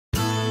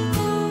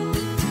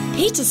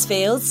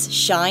Petersfield's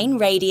Shine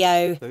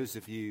Radio. Those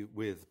of you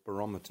with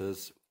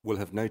barometers will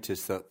have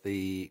noticed that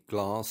the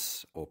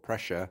glass or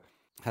pressure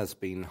has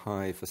been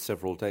high for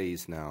several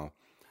days now.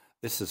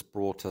 This has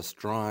brought us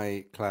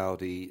dry,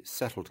 cloudy,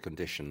 settled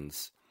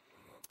conditions.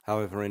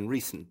 However, in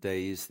recent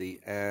days, the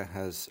air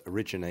has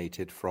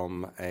originated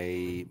from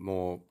a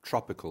more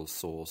tropical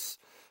source,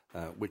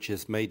 which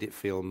has made it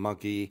feel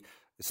muggy,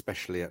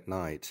 especially at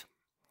night.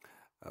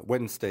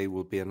 Wednesday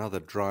will be another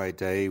dry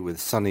day with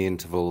sunny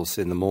intervals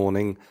in the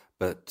morning,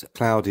 but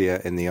cloudier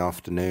in the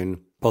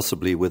afternoon,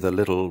 possibly with a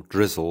little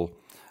drizzle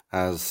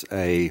as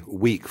a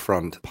weak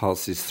front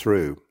passes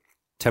through.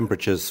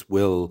 Temperatures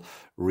will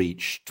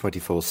reach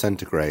 24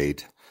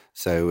 centigrade,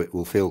 so it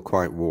will feel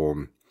quite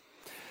warm.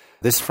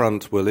 This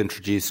front will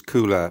introduce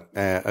cooler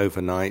air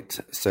overnight,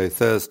 so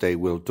Thursday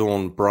will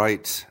dawn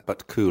bright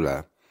but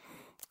cooler.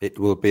 It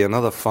will be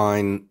another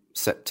fine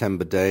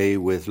September day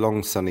with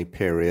long sunny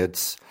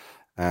periods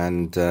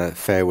and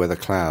fair weather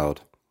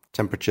cloud.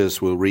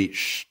 Temperatures will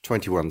reach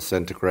 21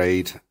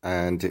 centigrade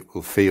and it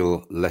will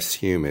feel less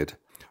humid.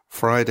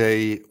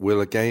 Friday will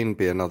again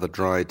be another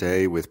dry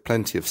day with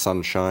plenty of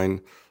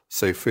sunshine,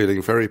 so feeling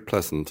very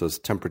pleasant as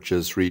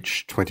temperatures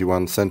reach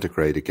 21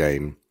 centigrade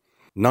again.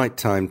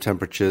 Nighttime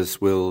temperatures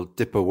will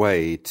dip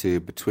away to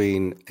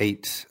between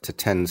 8 to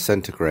 10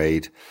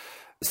 centigrade,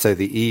 so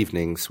the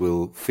evenings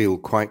will feel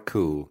quite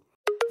cool.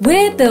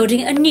 We're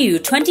building a new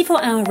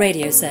 24-hour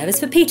radio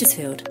service for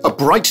Petersfield. A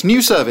bright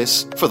new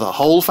service for the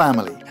whole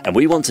family. And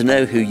we want to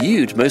know who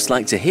you'd most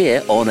like to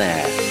hear on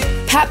air.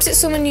 Perhaps it's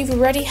someone you've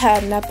already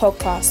heard in our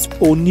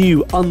podcast. Or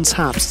new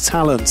untapped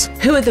talent.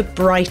 Who are the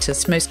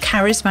brightest, most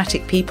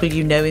charismatic people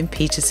you know in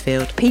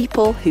Petersfield?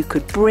 People who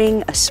could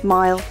bring a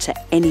smile to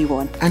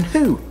anyone. And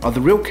who are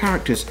the real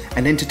characters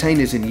and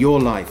entertainers in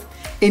your life,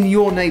 in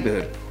your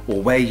neighbourhood,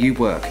 or where you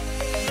work?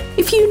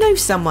 If you know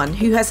someone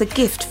who has a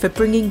gift for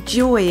bringing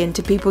joy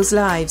into people's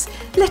lives,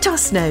 let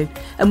us know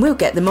and we'll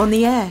get them on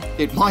the air.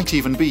 It might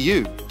even be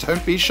you.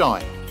 Don't be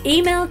shy.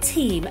 Email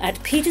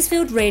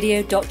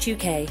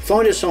team@petersfieldradio.uk.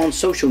 Find us on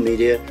social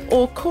media.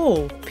 Or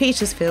call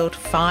Petersfield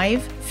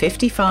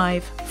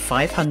 555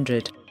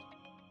 500.